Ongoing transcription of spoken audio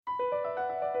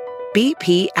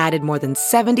BP added more than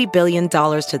 $70 billion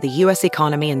to the U.S.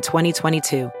 economy in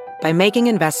 2022 by making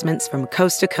investments from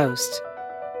coast to coast.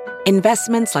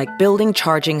 Investments like building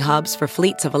charging hubs for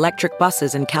fleets of electric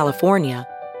buses in California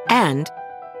and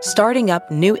starting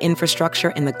up new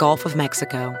infrastructure in the Gulf of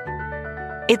Mexico.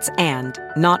 It's and,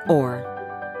 not or.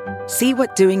 See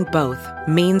what doing both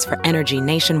means for energy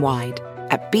nationwide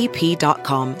at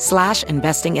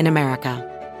bp.com/investing in America.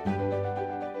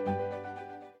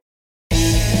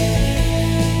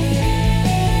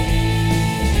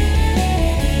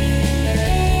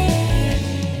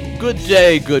 Good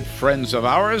day, good friends of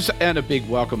ours, and a big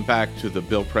welcome back to the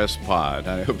Bill Press Pod.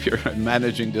 I hope you're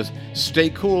managing to stay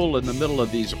cool in the middle of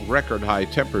these record-high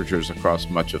temperatures across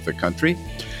much of the country.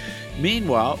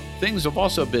 Meanwhile, things have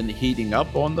also been heating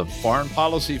up on the foreign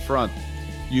policy front.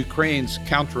 Ukraine's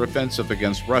counteroffensive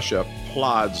against Russia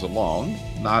plods along,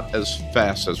 not as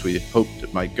fast as we hoped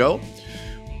it might go,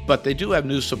 but they do have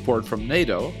new support from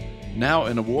NATO, now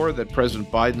in a war that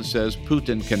President Biden says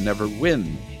Putin can never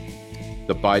win.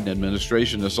 The Biden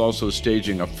administration is also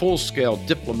staging a full-scale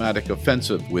diplomatic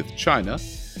offensive with China.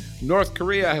 North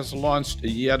Korea has launched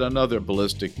yet another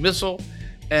ballistic missile,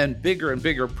 and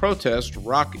bigger protests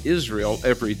rock Israel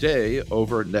every day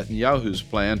over Netanyahu's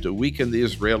plan to weaken the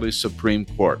Israeli Supreme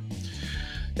Court.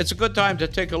 It's a good time to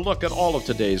take a look at all of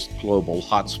today's global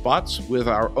hotspots with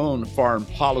our own foreign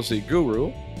policy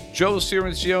guru, Joe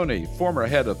Cirincione, former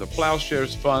head of the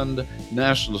Plowshares Fund,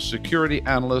 national security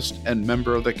analyst, and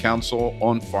member of the Council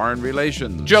on Foreign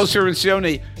Relations. Joe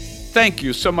Cirincione, thank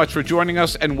you so much for joining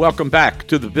us, and welcome back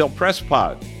to the Bill Press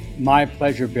Pod. My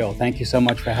pleasure, Bill. Thank you so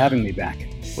much for having me back.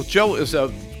 Well, Joe is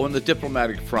on the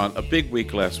diplomatic front. A big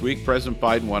week last week. President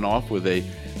Biden went off with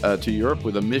to Europe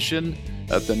with a mission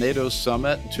at the NATO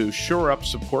summit to shore up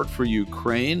support for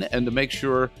Ukraine and to make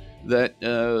sure that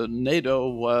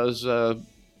NATO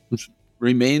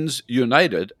remains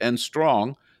united and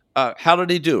strong. How did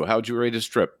he do? How would you rate his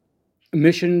trip?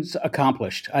 Missions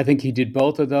accomplished. I think he did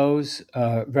both of those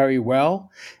very well.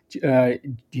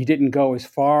 He didn't go as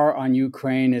far on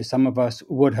Ukraine as some of us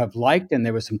would have liked, and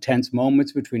there were some tense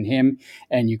moments between him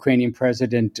and Ukrainian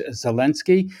President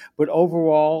Zelensky. But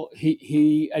overall,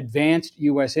 he advanced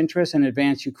U.S. interests and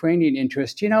advanced Ukrainian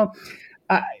interests. You know,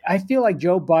 I feel like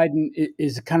Joe Biden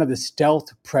is kind of the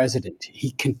stealth president.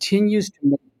 He continues to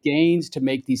make gains, to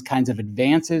make these kinds of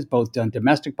advances, both on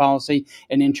domestic policy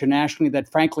and internationally, that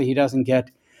frankly he doesn't get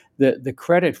the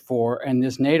credit for. And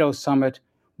this NATO summit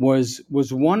was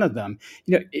one of them.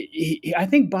 You know, I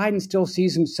think Biden still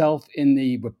sees himself in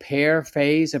the repair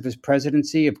phase of his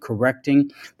presidency, of correcting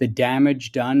the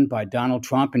damage done by Donald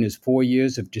Trump in his 4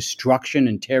 years of destruction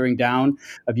and tearing down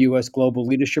of U.S. global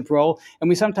leadership role. And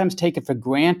we sometimes take it for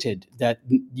granted that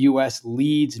U.S.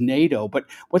 leads NATO. But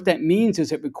what that means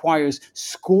is it requires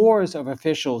scores of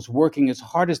officials working as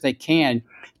hard as they can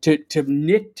to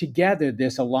knit together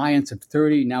this alliance of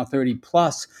 30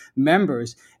 plus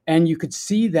members. And you could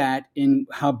see that in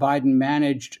how Biden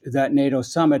managed that NATO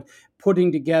summit,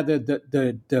 putting together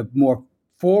the more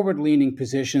forward-leaning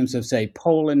positions of, say,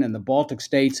 Poland and the Baltic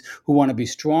states, who want to be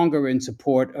stronger in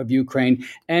support of Ukraine,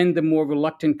 and the more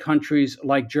reluctant countries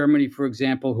like Germany, for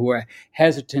example, who are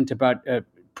hesitant about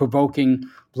provoking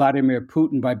Vladimir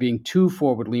Putin by being too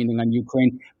forward-leaning on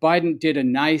Ukraine. Biden did a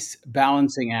nice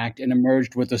balancing act and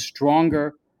emerged with a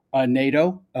stronger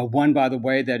NATO, one, by the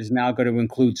way, that is now going to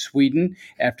include Sweden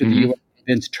after the U.S.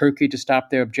 convinced Turkey to stop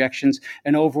their objections,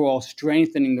 and overall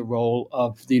strengthening the role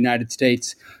of the United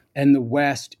States and the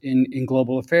West in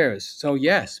global affairs. So,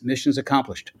 yes, missions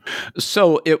accomplished.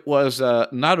 So it was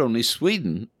not only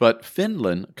Sweden, but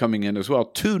Finland coming in as well,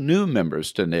 2 new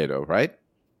members to NATO, right?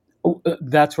 Oh,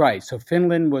 that's right. So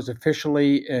Finland was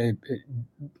officially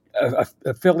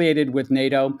affiliated with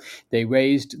NATO. They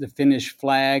raised the Finnish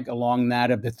flag along that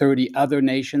of the 30 other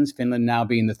nations, Finland now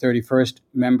being the 31st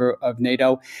member of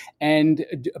NATO. And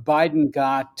Biden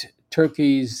got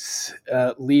Turkey's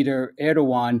leader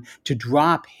Erdogan to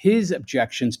drop his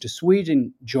objections to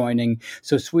Sweden joining.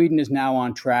 So Sweden is now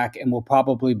on track and will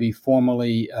probably be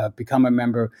formally become a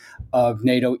member of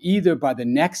NATO either by the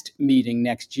next meeting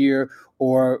next year,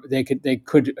 or they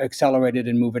could accelerate it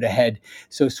and move it ahead.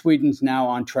 So Sweden's now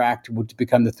on track to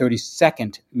become the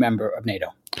 32nd member of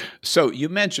NATO. So you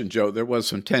mentioned, Joe, there was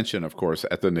some tension, of course,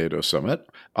 at the NATO summit,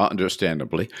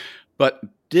 understandably. But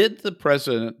did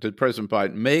President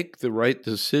Biden make the right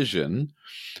decision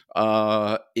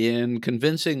in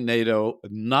convincing NATO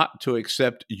not to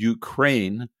accept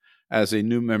Ukraine as a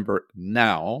new member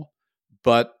now,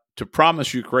 but to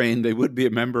promise Ukraine they would be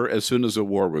a member as soon as the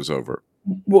war was over?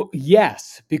 Well,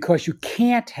 yes, because you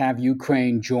can't have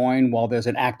Ukraine join while there's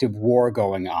an active war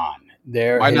going on.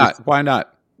 Why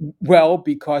not? Well,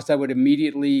 because that would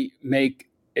immediately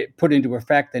put into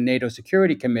effect the NATO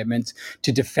security commitments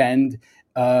to defend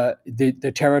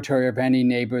the territory of any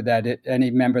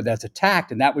member that's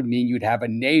attacked, and that would mean you'd have a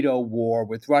NATO war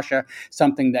with Russia,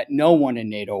 something that no one in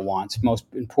NATO wants. Most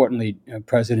importantly,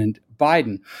 President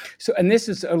Biden. So, and this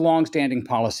is a longstanding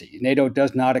policy. NATO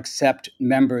does not accept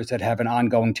members that have an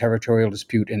ongoing territorial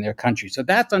dispute in their country. So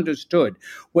that's understood.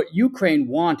 What Ukraine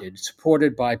wanted,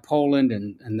 supported by Poland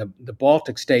and the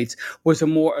Baltic states, was a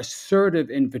more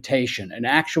assertive invitation, an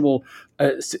actual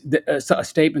a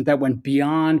statement that went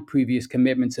beyond previous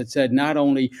commitments that said not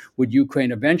only would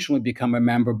Ukraine eventually become a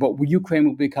member, but Ukraine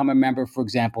will become a member, for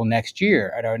example, next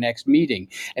year at our next meeting,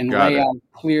 and Got lay it. out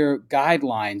clear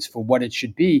guidelines for what it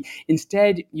should be.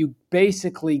 Instead, you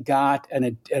basically got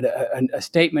a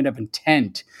statement of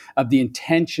intent, of the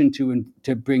intention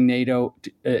to bring NATO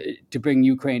to bring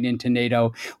Ukraine into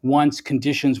NATO once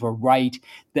conditions were right.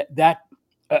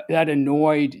 That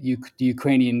annoyed the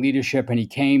Ukrainian leadership, and he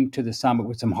came to the summit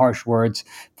with some harsh words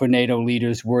for NATO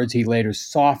leaders, words he later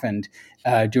softened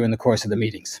during the course of the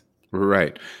meetings.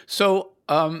 Right. So,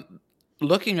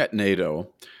 looking at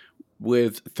NATO,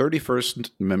 with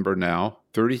 31st member now,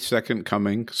 32nd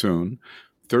coming soon,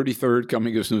 33rd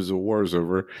coming as soon as the war is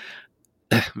over,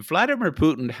 Vladimir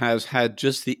Putin has had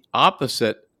just the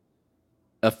opposite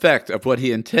effect of what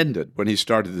he intended when he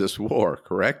started this war,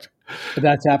 correct?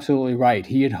 That's absolutely right.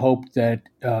 He had hoped that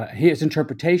his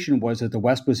interpretation was that the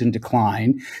West was in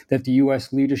decline, that the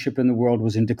U.S. leadership in the world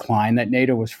was in decline, that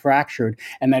NATO was fractured,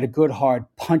 and that a good hard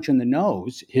punch in the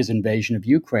nose, his invasion of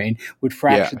Ukraine, would Yeah.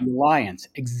 fracture the alliance.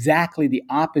 Exactly the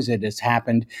opposite has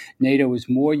happened. NATO is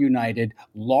more united,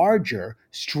 larger,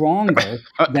 stronger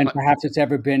than perhaps it's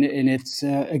ever been in its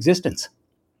existence.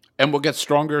 And will get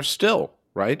stronger still,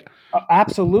 right?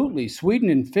 Absolutely. Sweden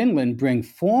and Finland bring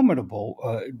formidable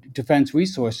defense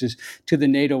resources to the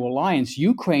NATO alliance.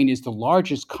 Ukraine is the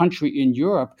largest country in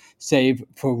Europe, save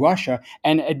for Russia,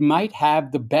 and it might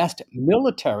have the best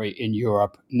military in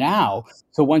Europe now.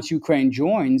 So once Ukraine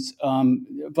joins,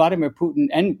 Vladimir Putin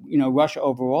and Russia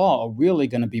overall are really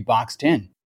going to be boxed in.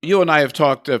 You and I have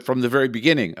talked from the very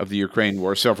beginning of the Ukraine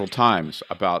war several times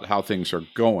about how things are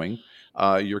going.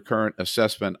 Your current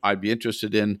assessment, I'd be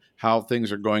interested in how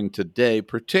things are going today,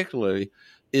 particularly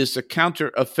is the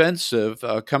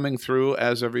counteroffensive coming through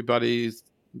as everybody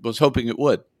was hoping it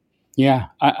would? Yeah,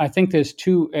 I think there's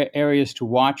two areas to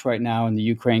watch right now in the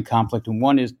Ukraine conflict, and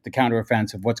one is the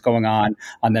counteroffensive, what's going on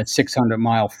that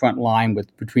 600-mile front line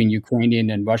between Ukrainian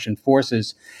and Russian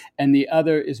forces, and the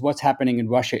other is what's happening in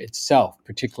Russia itself,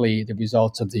 particularly the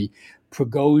results of the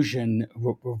Prigozhin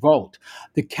revolt.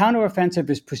 The counteroffensive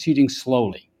is proceeding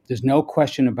slowly. There's no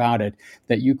question about it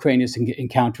that Ukraine is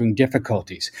encountering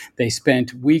difficulties. They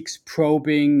spent weeks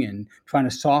probing and trying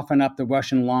to soften up the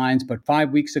Russian lines, but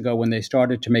 5 weeks ago, when they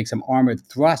started to make some armored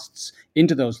thrusts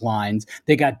into those lines,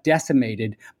 they got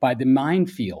decimated by the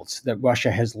minefields that Russia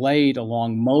has laid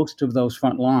along most of those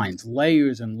front lines,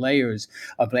 layers and layers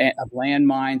of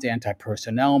landmines,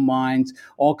 anti-personnel mines,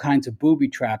 all kinds of booby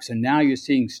traps. And now you're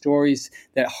seeing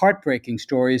heartbreaking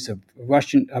stories of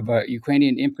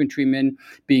Ukrainian infantrymen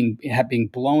being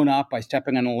blown up by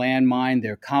stepping on a landmine,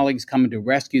 their colleagues coming to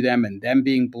rescue them and them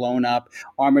being blown up,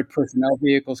 armored personnel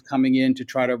vehicles coming in to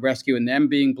try to rescue and them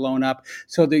being blown up.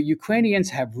 So the Ukrainians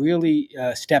have really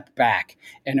stepped back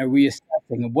and are reassessing.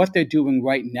 And what they're doing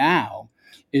right now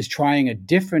is trying a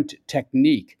different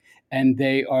technique. And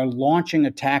they are launching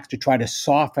attacks to try to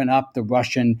soften up the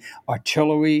Russian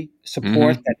artillery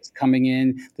support Mm-hmm. that is coming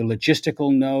in, the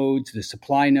logistical nodes, the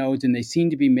supply nodes, and they seem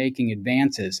to be making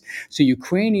advances. So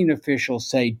Ukrainian officials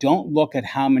say, don't look at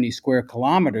how many square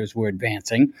kilometers we're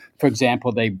advancing. For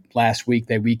example, last week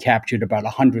they recaptured about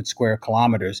 100 square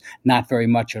kilometers, not very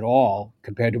much at all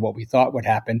compared to what we thought would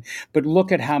happen. But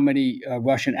look at how many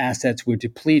Russian assets we're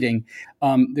depleting.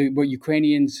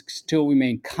 Ukrainians still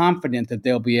remain confident that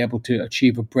they'll be able to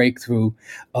achieve a breakthrough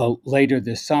later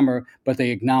this summer, but they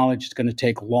acknowledge it's going to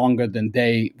take longer than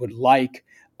they would like,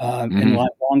 and Mm-hmm.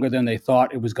 longer than they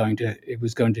thought it was going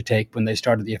to take when they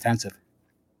started the offensive.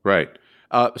 Right.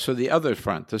 So the other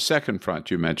front, the second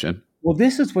front you mentioned. Well,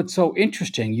 this is what's so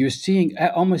interesting. You're seeing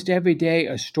almost every day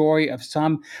a story of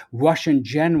some Russian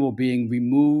general being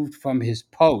removed from his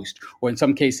post, or in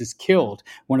some cases killed.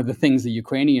 One of the things the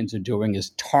Ukrainians are doing is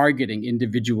targeting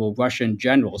individual Russian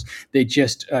generals. They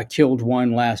just killed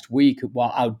one last week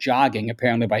while out jogging,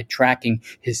 apparently by tracking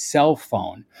his cell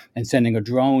phone and sending a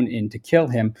drone in to kill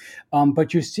him.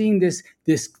 But you're seeing this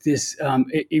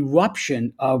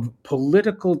eruption of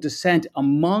political dissent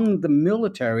among the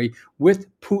military with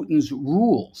Putin's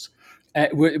rules.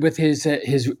 with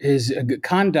his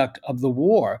conduct of the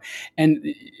war. And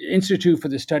the Institute for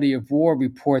the Study of War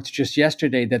reports just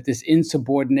yesterday that this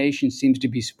insubordination seems to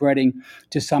be spreading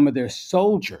to some of their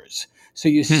soldiers. So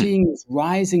you're Hmm. seeing this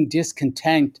rising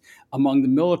discontent among the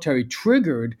military,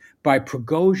 triggered by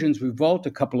Prigozhin's revolt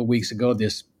a couple of weeks ago,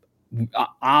 this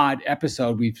odd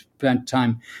episode we've spent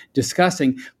time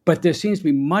discussing. But there seems to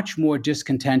be much more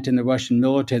discontent in the Russian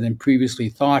military than previously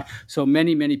thought. So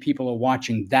many people are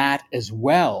watching that as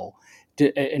well.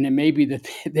 And it may be that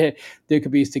there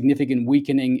could be a significant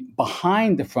weakening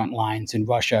behind the front lines in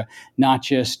Russia, not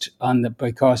just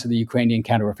because of the Ukrainian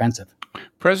counteroffensive.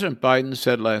 President Biden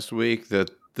said last week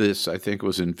that this, I think it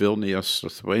was in Vilnius,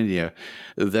 Lithuania,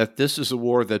 that this is a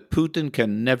war that Putin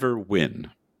can never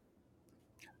win.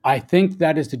 I think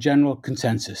that is the general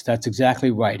consensus. That's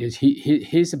exactly right.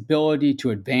 His ability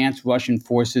to advance Russian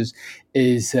forces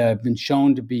is been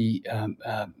shown to be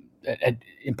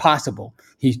impossible.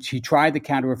 He tried the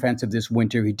counteroffensive this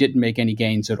winter. He didn't make any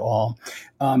gains at all.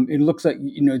 It looks like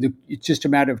it's just a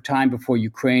matter of time before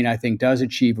Ukraine, I think, does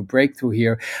achieve a breakthrough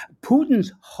here.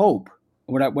 Putin's hope,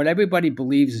 what everybody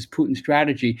believes is Putin's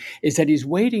strategy, is that he's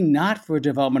waiting not for a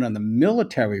development on the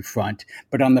military front,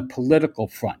 but on the political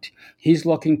front. He's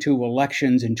looking to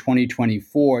elections in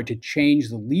 2024 to change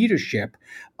the leadership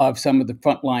of some of the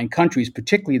frontline countries,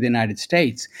 particularly the United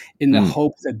States, in the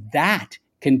hope that that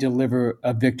can deliver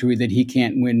a victory that he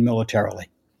can't win militarily.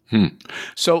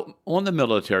 So on the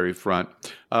military front,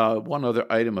 one other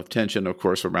item of tension, of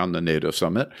course, around the NATO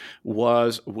summit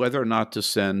was whether or not to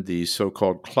send these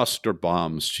so-called cluster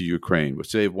bombs to Ukraine,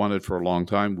 which they've wanted for a long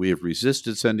time. We have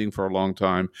resisted sending for a long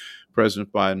time.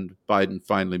 President Biden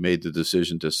finally made the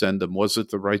decision to send them. Was it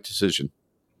the right decision?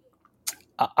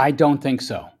 I don't think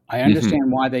so. I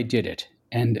understand why they did it.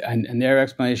 And their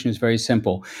explanation is very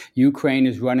simple. Ukraine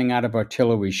is running out of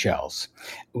artillery shells.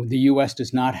 The U.S.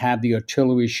 does not have the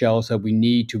artillery shells that we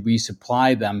need to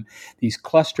resupply them. These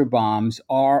cluster bombs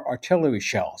are artillery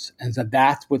shells. And so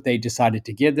that's what they decided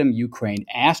to give them. Ukraine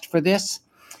asked for this.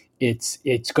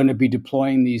 It's going to be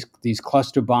deploying these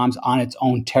cluster bombs on its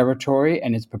own territory,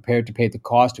 and it's prepared to pay the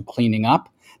cost of cleaning up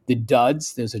the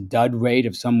duds. There's a dud rate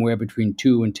of somewhere between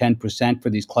 2 and 10% for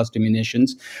these cluster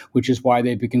munitions, which is why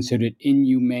they've been considered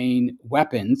inhumane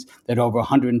weapons that over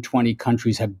 120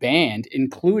 countries have banned,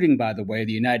 including, by the way,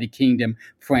 the United Kingdom,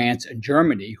 France, and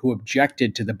Germany, who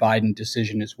objected to the Biden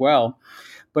decision as well.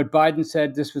 But Biden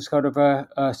said this was sort of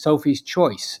a Sophie's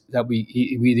choice, that we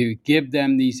either give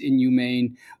them these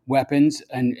inhumane weapons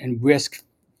and risk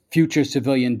future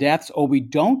civilian deaths, or we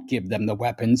don't give them the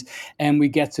weapons and we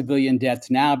get civilian deaths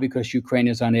now because Ukraine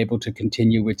is unable to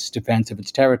continue its defense of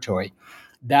its territory.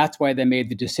 That's why they made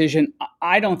the decision.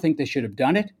 I don't think they should have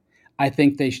done it. I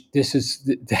think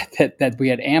that we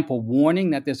had ample warning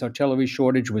that this artillery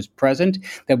shortage was present,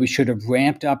 that we should have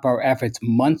ramped up our efforts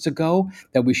months ago,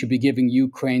 that we should be giving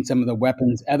Ukraine some of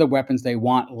the other weapons they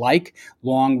want, like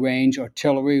long-range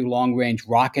artillery, long-range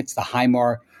rockets, the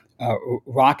HIMARS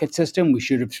rocket system. We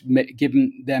should have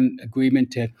given them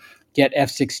agreement to get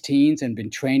F-16s and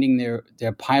been training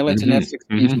their pilots in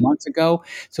F-16s months ago.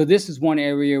 So this is one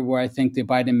area where I think the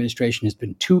Biden administration has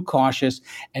been too cautious,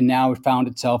 and now it found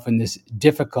itself in this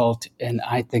difficult and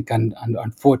I think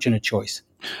unfortunate choice.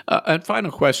 And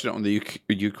final question on the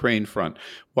Ukraine front.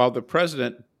 While the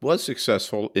president was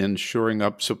successful in shoring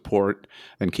up support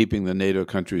and keeping the NATO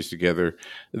countries together,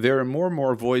 there are more and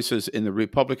more voices in the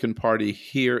Republican Party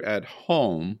here at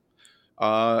home,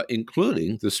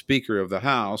 including the Speaker of the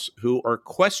House, who are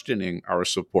questioning our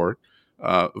support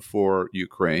for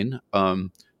Ukraine.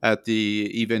 At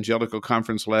the Evangelical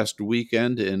Conference last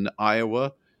weekend in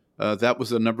Iowa, that was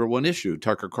the number one issue.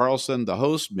 Tucker Carlson, the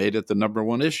host, made it the number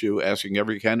one issue, asking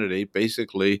every candidate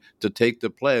basically to take the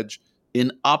pledge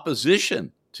in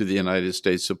opposition to the United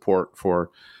States support for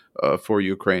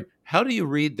Ukraine. How do you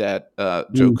read that,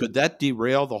 Joe? Could that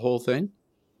derail the whole thing?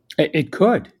 It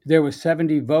could. There were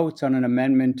 70 votes on an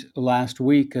amendment last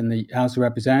week in the House of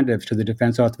Representatives to the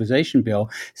Defense Authorization Bill.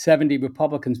 70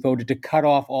 Republicans voted to cut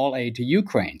off all aid to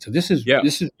Ukraine. So this is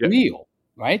real,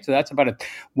 right? So that's about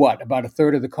a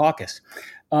third of the caucus.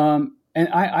 And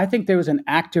I think there was an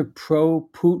active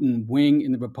pro-Putin wing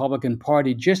in the Republican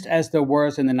Party, just as there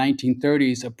was in the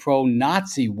 1930s a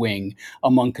pro-Nazi wing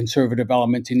among conservative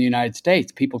elements in the United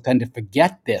States. People tend to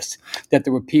forget this, that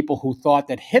there were people who thought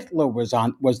that Hitler was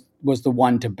the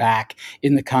one to back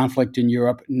in the conflict in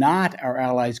Europe, not our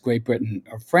allies, Great Britain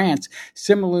or France.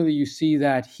 Similarly, you see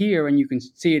that here, and you can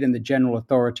see it in the general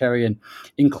authoritarian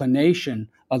inclination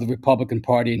of the Republican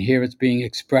Party, and here it's being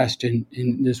expressed in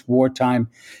this wartime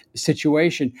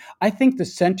situation. I think the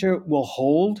center will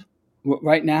hold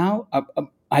right now.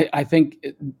 I think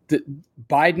that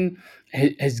Biden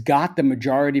has got the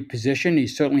majority position. He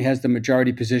certainly has the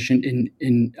majority position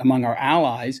in among our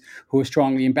allies who are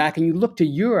strongly in back. And you look to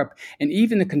Europe, and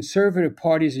even the conservative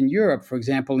parties in Europe, for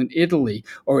example, in Italy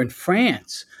or in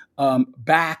France,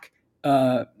 back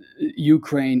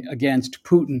Ukraine against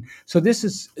Putin. So this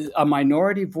is a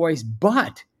minority voice,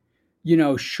 but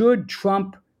should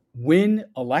Trump win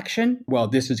election, well,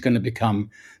 this is going to become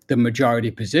the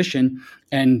majority position,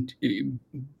 and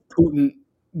Putin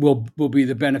will be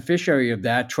the beneficiary of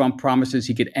that. Trump promises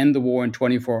he could end the war in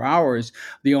 24 hours.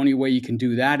 The only way you can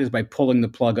do that is by pulling the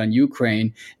plug on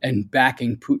Ukraine and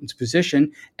backing Putin's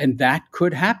position, and that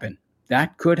could happen.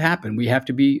 That could happen. We have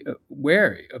to be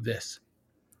wary of this.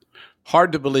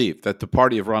 Hard to believe that the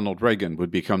party of Ronald Reagan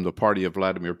would become the party of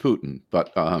Vladimir Putin.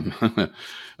 But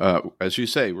as you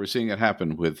say, we're seeing it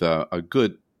happen with a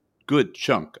good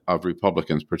chunk of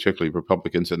Republicans, particularly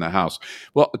Republicans in the House.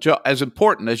 Well, Joe, as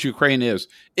important as Ukraine is,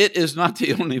 it is not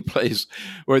the only place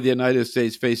where the United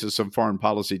States faces some foreign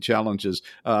policy challenges.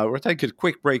 We're taking a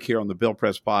quick break here on the Bill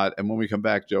Press Pod. And when we come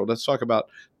back, Joe, let's talk about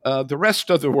the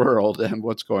rest of the world and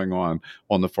what's going on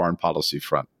the foreign policy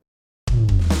front.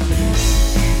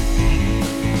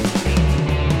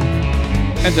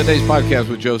 And today's podcast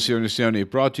with Joe Cirincione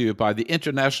brought to you by the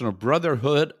International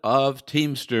Brotherhood of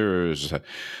Teamsters,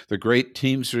 the great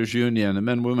Teamsters Union, the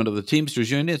men and women of the Teamsters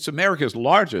Union. It's America's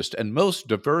largest and most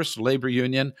diverse labor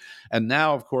union. And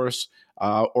now, of course,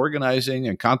 organizing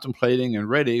and contemplating and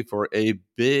ready for a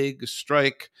big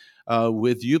strike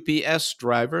with UPS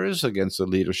drivers against the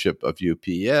leadership of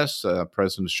UPS.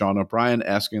 President Sean O'Brien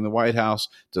asking the White House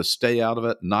to stay out of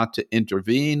it, not to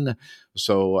intervene.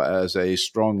 So as a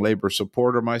strong labor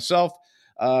supporter myself,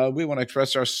 we want to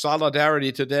express our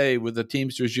solidarity today with the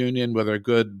Teamsters Union, with our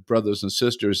good brothers and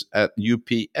sisters at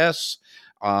UPS.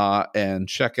 And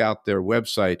check out their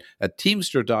website at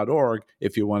teamster.org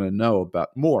if you want to know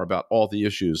more about all the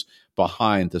issues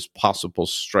behind this possible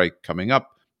strike coming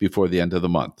up before the end of the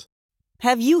month.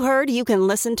 Have you heard you can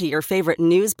listen to your favorite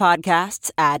news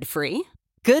podcasts ad-free?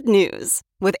 Good news.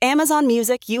 With Amazon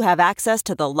Music, you have access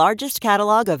to the largest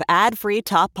catalog of ad-free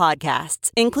top podcasts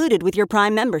included with your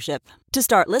Prime membership. To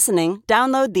start listening,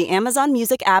 download the Amazon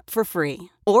Music app for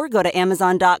free or go to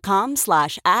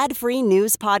amazon.com/ad-free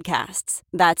news podcasts.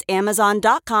 That's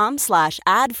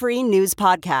amazon.com/ad-free news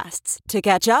podcasts to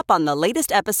catch up on the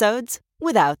latest episodes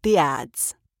without the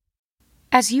ads.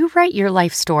 As you write your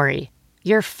life story,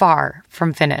 you're far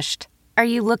from finished. Are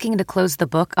you looking to close the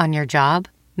book on your job?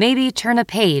 Maybe turn a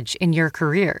page in your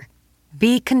career?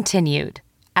 Be continued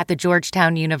at the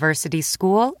Georgetown University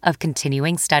School of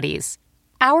Continuing Studies.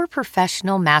 Our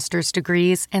professional master's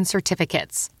degrees and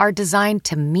certificates are designed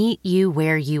to meet you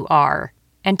where you are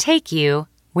and take you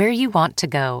where you want to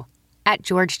go. At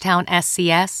Georgetown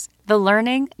SCS, the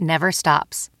learning never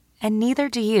stops, and neither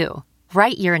do you.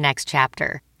 Write your next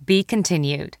chapter. Be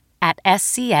continued at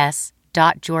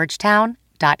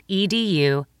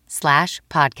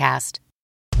scs.georgetown.edu/podcast.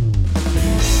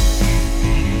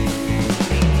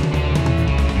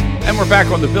 And we're back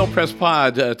on the Bill Press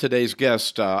Pod. Today's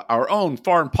guest, our own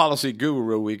foreign policy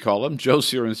guru, we call him, Joe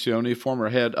Cirincione, former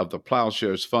head of the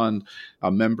Plowshares Fund,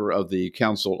 a member of the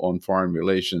Council on Foreign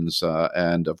Relations,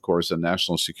 and, of course, a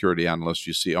national security analyst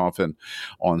you see often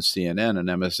on CNN and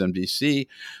MSNBC.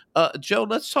 Joe,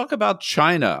 let's talk about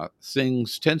China,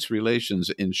 tense relations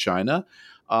in China.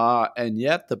 And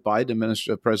yet the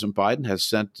President Biden has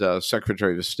sent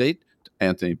Secretary of State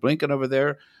Anthony Blinken over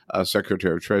there,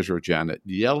 Secretary of Treasury Janet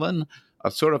Yellen,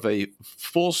 sort of a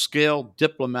full-scale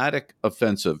diplomatic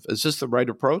offensive. Is this the right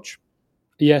approach?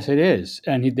 Yes, it is.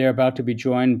 And they're about to be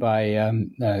joined by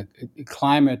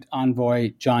climate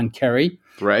envoy John Kerry,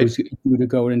 right, who's due to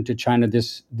go into China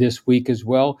this week as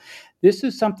well. This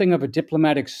is something of a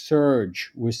diplomatic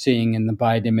surge we're seeing in the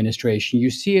Biden administration.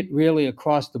 You see it really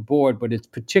across the board, but it's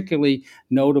particularly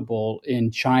notable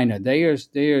in China. They are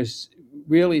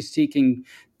really seeking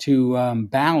to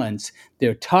balance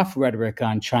their tough rhetoric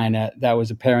on China that was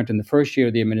apparent in the first year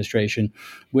of the administration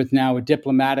with now a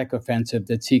diplomatic offensive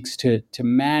that seeks to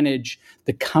manage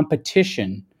the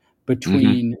competition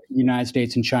between the United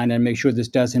States and China and make sure this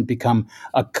doesn't become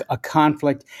a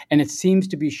conflict. And it seems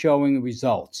to be showing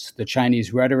results. The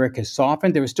Chinese rhetoric has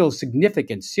softened. There are still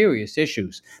significant, serious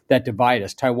issues that divide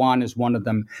us. Taiwan is one of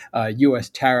them. U.S.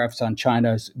 tariffs on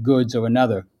China's goods are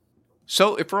another.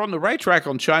 So if we're on the right track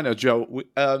on China, Joe,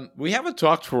 we haven't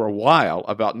talked for a while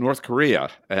about North Korea.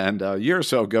 And a year or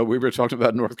so ago, we were talking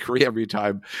about North Korea every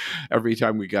time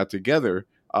we got together.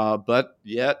 But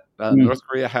yet North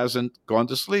Korea hasn't gone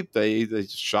to sleep. They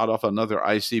shot off another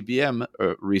ICBM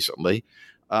recently.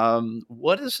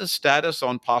 What is the status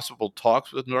on possible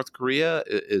talks with North Korea?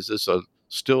 Is this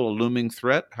still a looming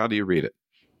threat? How do you read it?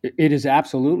 It is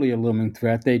absolutely a looming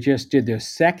threat. They just did their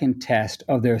second test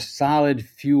of their solid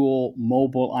fuel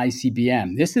mobile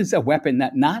ICBM. This is a weapon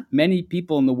that not many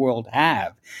people in the world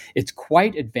have. It's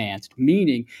quite advanced,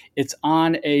 meaning it's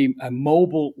on a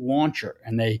mobile launcher,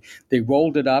 and they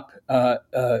rolled it up,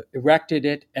 erected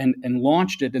it, and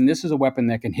launched it. And this is a weapon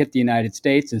that can hit the United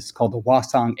States. It's called the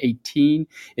Hwasong 18.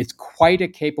 It's quite a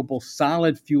capable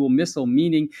solid fuel missile,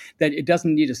 meaning that it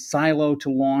doesn't need a silo to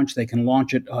launch. They can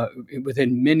launch it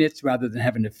within minutes rather than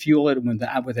having to fuel it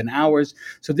within hours.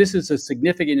 So this is a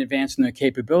significant advance in their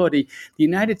capability. The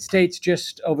United States,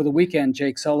 just over the weekend,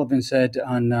 Jake Sullivan said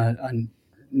on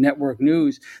network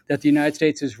news that the United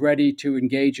States is ready to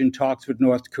engage in talks with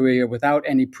North Korea without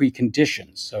any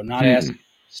preconditions. So not Hmm. asking to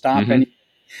stop Hmm. any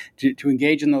to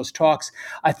engage in those talks.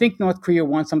 I think North Korea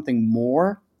wants something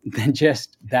more than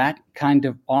just that kind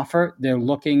of offer. They're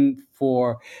looking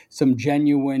for some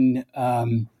genuine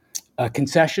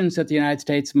concessions that the United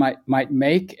States might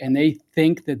make, and they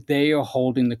think that they are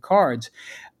holding the cards.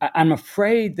 I'm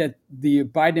afraid that the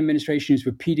Biden administration is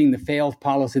repeating the failed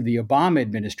policy of the Obama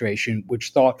administration,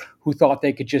 who thought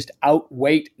they could just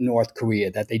outweight North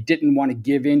Korea, that they didn't want to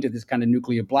give in to this kind of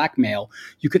nuclear blackmail.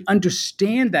 You could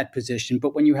understand that position,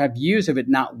 but when you have years of it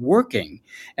not working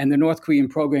and the North Korean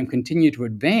program continue to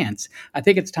advance, I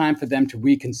think it's time for them to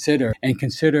reconsider and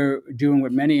consider doing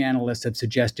what many analysts have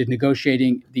suggested,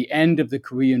 negotiating the end of the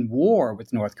Korean War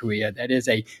with North Korea. That is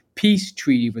a peace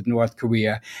treaty with North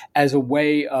Korea as a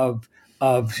way of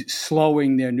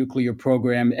slowing their nuclear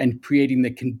program and creating the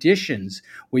conditions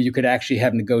where you could actually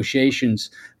have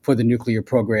negotiations for the nuclear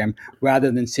program,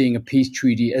 rather than seeing a peace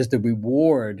treaty as the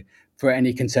reward for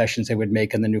any concessions they would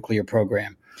make on the nuclear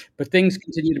program. But things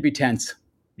continue to be tense.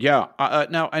 Yeah.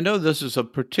 Now, I know this is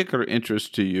of particular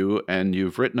interest to you, and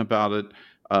you've written about it.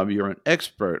 You're an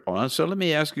expert on it. So let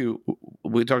me ask you,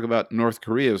 we talk about North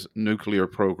Korea's nuclear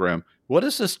program. What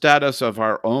is the status of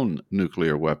our own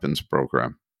nuclear weapons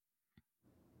program?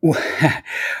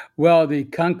 Well, the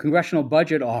Congressional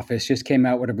Budget Office just came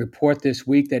out with a report this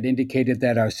week that indicated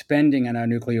that our spending on our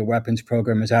nuclear weapons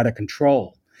program is out of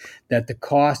control, that the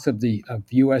cost of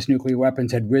U.S. nuclear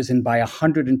weapons had risen by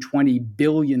 $120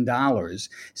 billion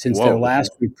since their Whoa.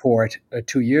 last report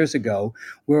 2 years ago.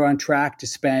 We're on track to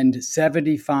spend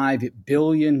 $75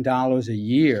 billion a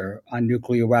year on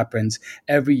nuclear weapons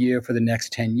every year for the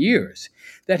next 10 years.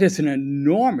 That is an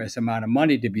enormous amount of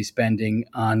money to be spending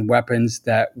on weapons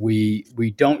that we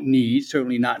don't need,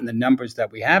 certainly not in the numbers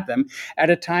that we have them,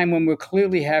 at a time when we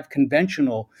clearly have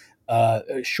conventional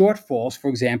shortfalls. For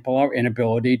example, our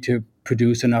inability to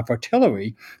produce enough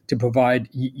artillery to provide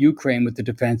Ukraine with the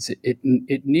defense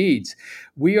it needs.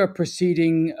 We are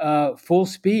proceeding full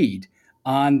speed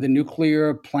on the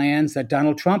nuclear plans that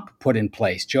Donald Trump put in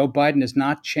place. Joe Biden has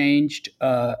not changed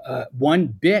one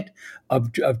bit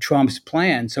of Trump's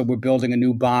plan. So we're building a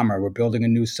new bomber, we're building a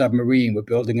new submarine, we're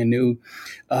building a new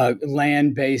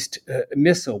land-based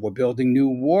missile, we're building new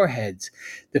warheads.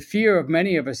 The fear of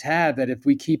many of us have that if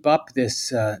we keep up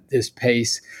this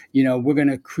pace, we're going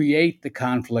to create the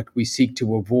conflict we seek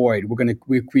to avoid.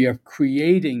 We are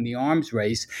creating the arms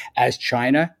race as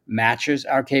China matches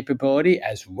our capability,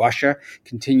 as Russia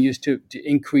continues to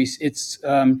increase its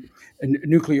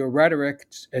nuclear rhetoric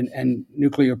and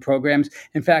nuclear programs.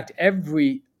 In fact,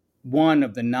 every one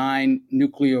of the 9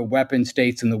 nuclear weapon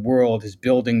states in the world is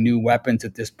building new weapons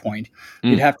at this point.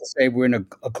 You'd Mm. have to say we're in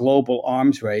a global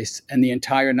arms race, and the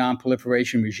entire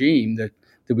nonproliferation regime, the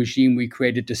regime we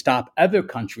created to stop other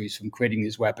countries from creating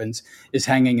these weapons, is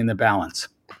hanging in the balance.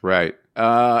 Right.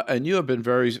 And you have been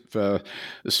very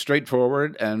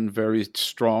straightforward and very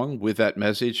strong with that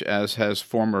message, as has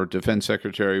former Defense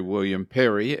Secretary William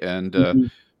Perry and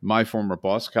Mhm. my former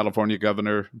boss, California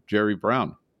Governor Jerry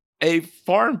Brown. A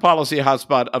foreign policy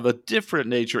hotspot of a different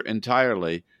nature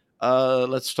entirely.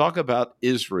 Let's talk about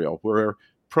Israel, where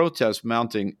protests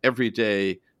mounting every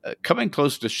day, coming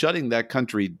close to shutting that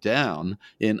country down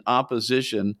in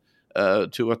opposition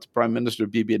to what the Prime Minister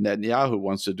Bibi Netanyahu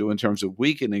wants to do in terms of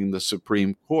weakening the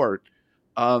Supreme Court.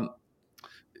 Um,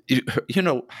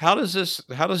 how does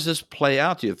this play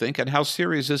out, do you think, and how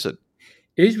serious is it?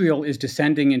 Israel is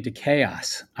descending into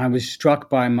chaos. I was struck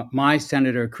by my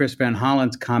Senator Chris Van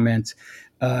Hollen's comments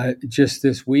just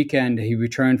this weekend. He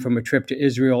returned from a trip to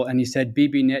Israel, and he said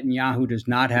Bibi Netanyahu does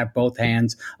not have both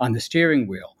hands on the steering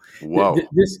wheel. Whoa.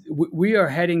 We are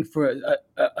heading for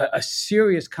a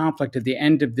serious conflict at the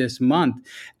end of this month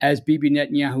as Bibi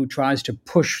Netanyahu tries to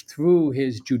push through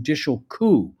his judicial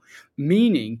coup,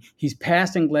 meaning he's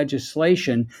passing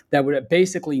legislation that would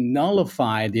basically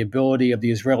nullify the ability of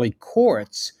the Israeli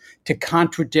courts to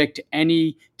contradict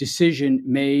any decision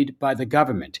made by the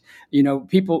government.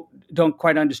 People don't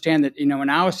quite understand that, in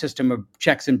our system of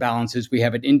checks and balances, we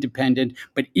have an independent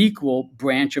but equal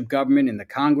branch of government in the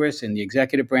Congress, in the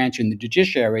executive branch, in the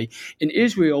judiciary. In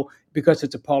Israel, because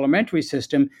it's a parliamentary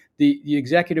system, the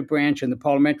executive branch and the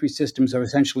parliamentary systems are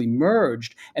essentially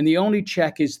merged, and the only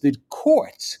check is the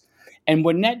courts. And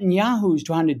what Netanyahu is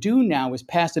trying to do now is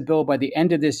pass a bill by the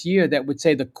end of this year that would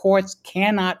say the courts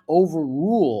cannot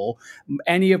overrule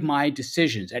any of my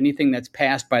decisions, anything that's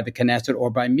passed by the Knesset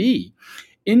or by me.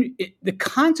 The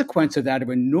consequence of that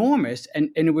are enormous,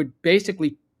 and it would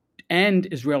basically end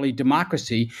Israeli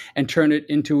democracy and turn it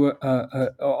into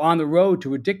on the road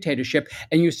to a dictatorship.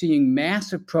 And you're seeing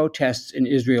massive protests in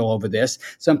Israel over this.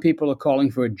 Some people are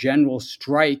calling for a general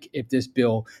strike if this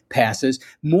bill passes.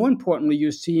 More importantly,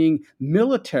 you're seeing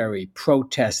military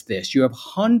protest this. You have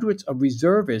hundreds of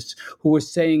reservists who are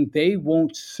saying they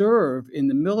won't serve in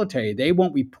the military. They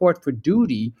won't report for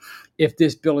duty if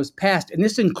this bill is passed. And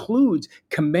this includes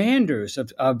commanders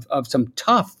of some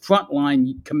tough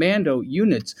frontline commando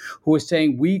units who are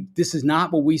saying, this is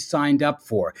not what we signed up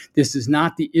for. This is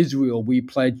not the Israel we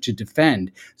pledged to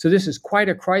defend. So this is quite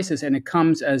a crisis, and it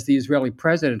comes as the Israeli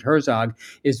president, Herzog,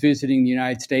 is visiting the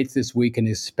United States this week and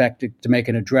is expected to make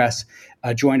a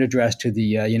joint address to the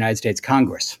United States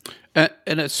Congress. And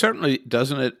it certainly,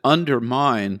 doesn't it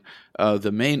undermine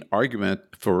the main argument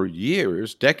for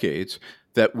years, decades,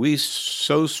 that we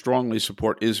so strongly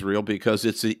support Israel because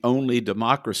it's the only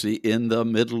democracy in the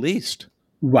Middle East?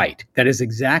 Right. That is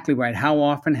exactly right. How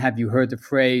often have you heard the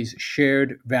phrase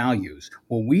shared values?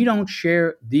 Well, we don't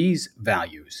share these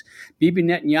values. Bibi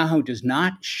Netanyahu does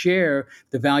not share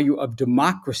the value of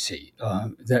democracy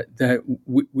that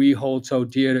we hold so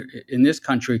dear in this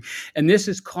country. And this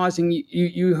is causing,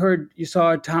 you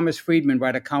saw Thomas Friedman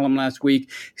write a column last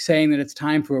week saying that it's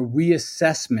time for a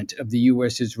reassessment of the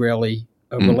U.S.-Israeli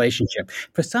relationship.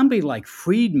 For somebody like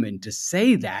Friedman to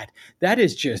say that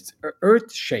is just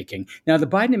earth-shaking. Now, the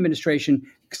Biden administration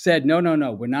said, no,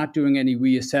 we're not doing any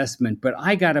reassessment. But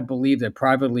I got to believe that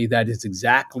privately that is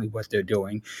exactly what they're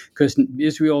doing, because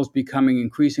Israel is becoming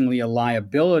increasingly a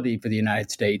liability for the United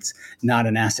States, not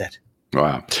an asset.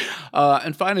 Wow.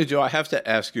 And finally, Joe, I have to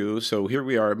ask you, so here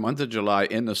we are, month of July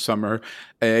in the summer,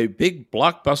 a big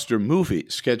blockbuster movie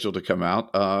scheduled to come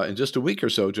out in just a week or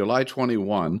so, July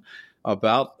 21,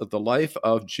 about the life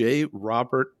of J.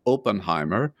 Robert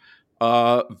Oppenheimer.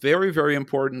 Very, very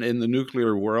important in the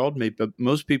nuclear world. Maybe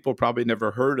most people probably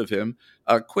never heard of him.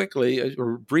 Quickly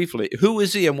or briefly, who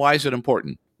is he and why is it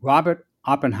important? Robert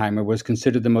Oppenheimer was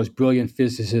considered the most brilliant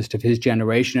physicist of his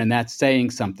generation, and that's saying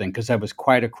something because there was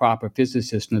quite a crop of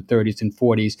physicists in the 30s and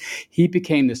 40s. He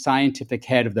became the scientific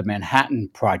head of the Manhattan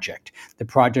Project, the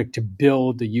project to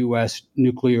build the U.S.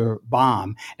 nuclear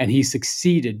bomb, and he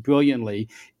succeeded brilliantly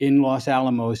in Los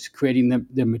Alamos, creating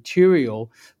the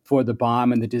material for the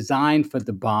bomb and the design for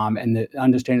the bomb and the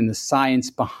understanding the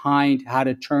science behind how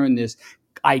to turn this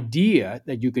idea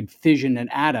that you could fission an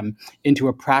atom into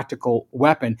a practical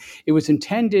weapon. It was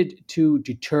intended to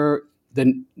deter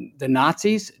the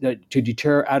Nazis, to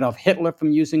deter Adolf Hitler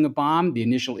from using a bomb. The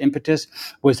initial impetus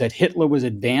was that Hitler was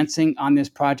advancing on this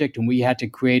project and we had to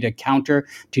create a counter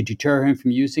to deter him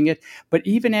from using it. But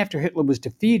even after Hitler was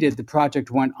defeated, the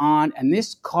project went on, and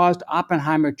this caused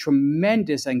Oppenheimer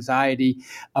tremendous anxiety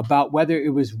about whether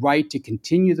it was right to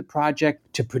continue the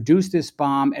project to produce this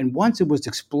bomb. And once it was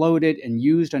exploded and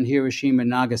used on Hiroshima and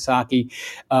Nagasaki,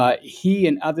 he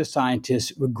and other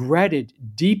scientists regretted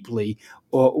deeply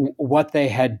what they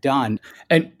had done.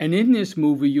 And in this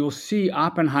movie, you'll see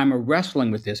Oppenheimer wrestling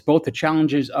with this, both the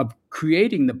challenges of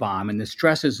creating the bomb and the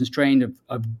stresses and strain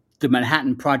of the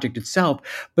Manhattan Project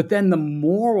itself, but then the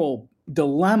moral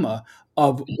dilemma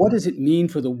of what does it mean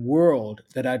for the world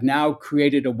that I've now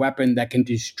created a weapon that can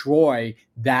destroy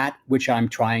that which I'm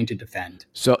trying to defend.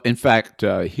 So, in fact,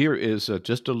 here is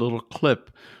just a little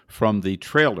clip from the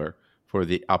trailer for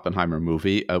the Oppenheimer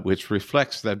movie, which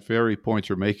reflects that very point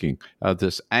you're making,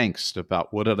 this angst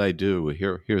about what did I do?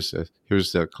 Here's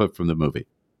the clip from the movie.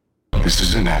 This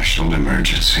is a national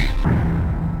emergency.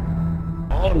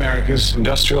 All America's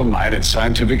industrial might and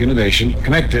scientific innovation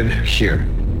connected here.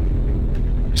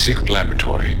 Secret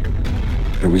laboratory.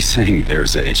 Are we saying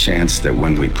there's a chance that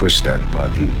when we push that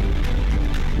button,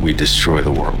 we destroy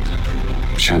the world?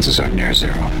 Chances are near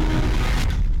zero.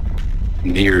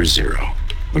 Near zero.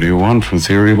 What do you want from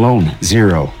theory alone?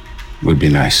 Zero would be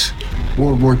nice.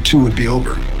 World War II would be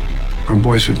over. Our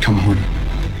boys would come home.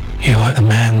 You are the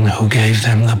men who gave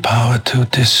them the power to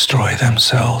destroy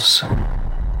themselves.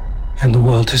 And the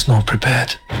world is not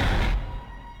prepared.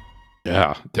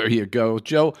 Yeah, there you go.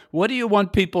 Joe, what do you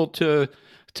want people to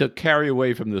carry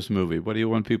away from this movie? What do you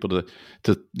want people to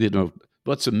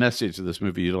what's the message of this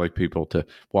movie you'd like people to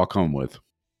walk home with?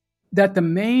 That the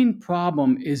main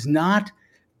problem is not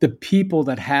the people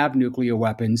that have nuclear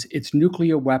weapons, it's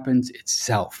nuclear weapons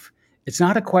itself. It's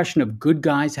not a question of good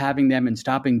guys having them and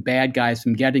stopping bad guys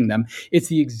from getting them. It's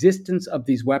the existence of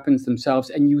these weapons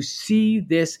themselves. And you see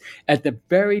this at the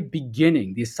very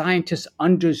beginning. The scientists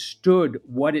understood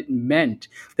what it meant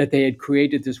that they had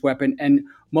created this weapon. And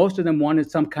most of them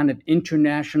wanted some kind of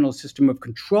international system of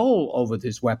control over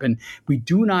this weapon. We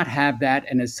do not have that.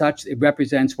 And as such, it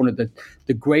represents one of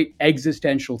the great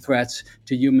existential threats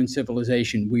to human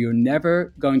civilization. We are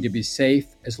never going to be safe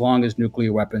as long as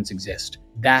nuclear weapons exist.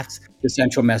 That's the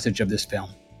central message of this film.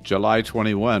 July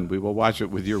 21. We will watch it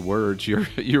with your words,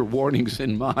 your warnings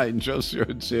in mind, Joe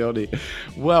Cirancione.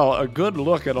 Well, a good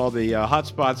look at all the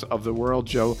hotspots of the world,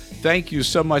 Joe. Thank you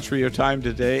so much for your time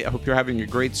today. I hope you're having a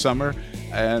great summer,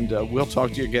 and we'll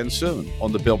talk to you again soon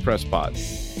on the Bill Press Pod.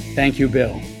 Thank you,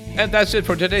 Bill. And that's it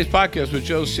for today's podcast with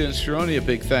Joe Cirancione. A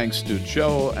big thanks to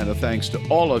Joe and a thanks to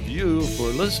all of you for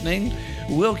listening.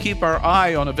 We'll keep our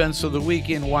eye on events of the week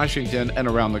in Washington and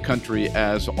around the country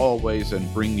as always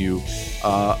and bring you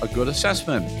a good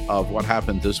assessment of what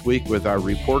happened this week with our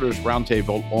Reporters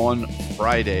Roundtable on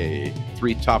Friday.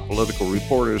 3 top political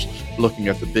reporters looking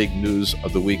at the big news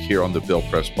of the week here on the Bill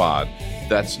Press Pod.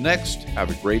 That's next. Have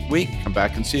a great week. Come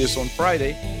back and see us on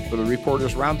Friday for the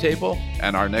Reporters Roundtable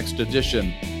and our next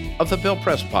edition of the Bill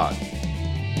Press Pod.